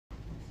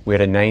We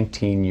had a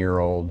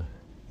 19-year-old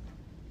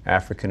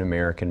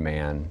African-American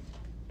man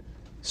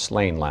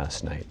slain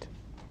last night.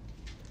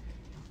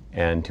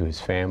 And to his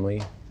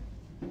family,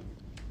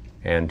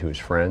 and to his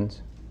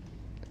friends,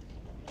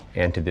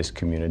 and to this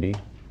community,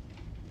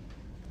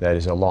 that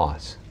is a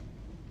loss.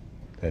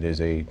 That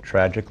is a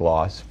tragic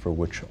loss for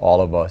which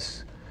all of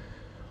us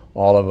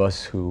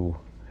who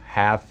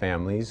have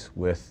families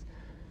with,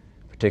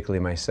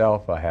 particularly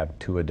myself, I have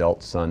 2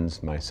 adult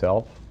sons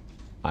myself.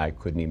 I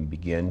couldn't even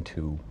begin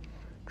to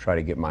try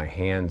to get my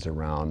hands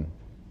around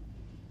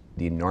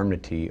the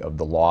enormity of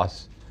the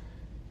loss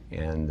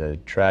and the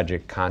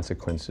tragic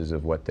consequences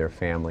of what their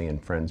family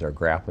and friends are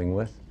grappling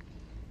with.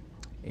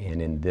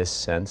 And in this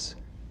sense,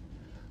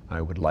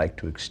 I would like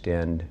to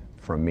extend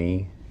from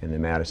me and the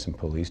Madison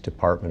Police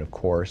Department, of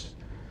course,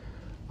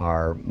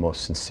 our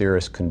most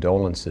sincerest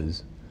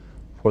condolences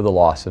for the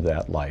loss of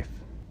that life.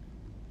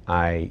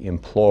 I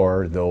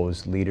implore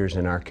those leaders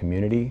in our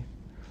community,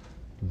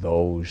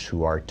 those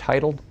who are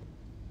titled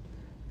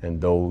and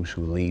those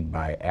who lead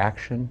by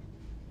action,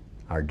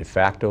 our de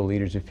facto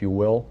leaders, if you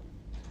will,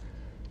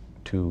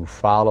 to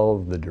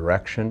follow the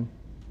direction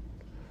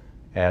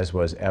as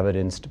was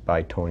evidenced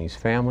by Tony's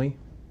family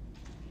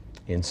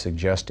in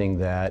suggesting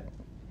that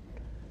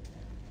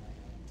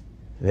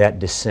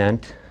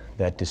dissent,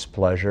 that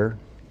displeasure,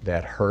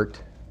 that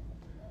hurt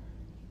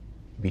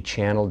be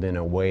channeled in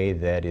a way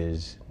that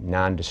is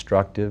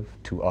non-destructive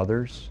to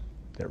others,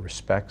 that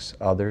respects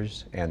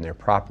others and their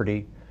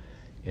property,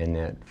 and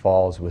that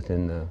falls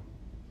within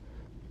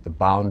the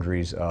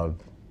boundaries of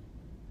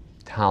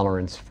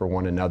tolerance for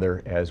one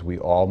another as we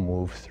all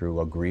move through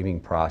a grieving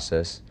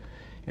process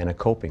and a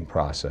coping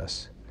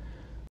process.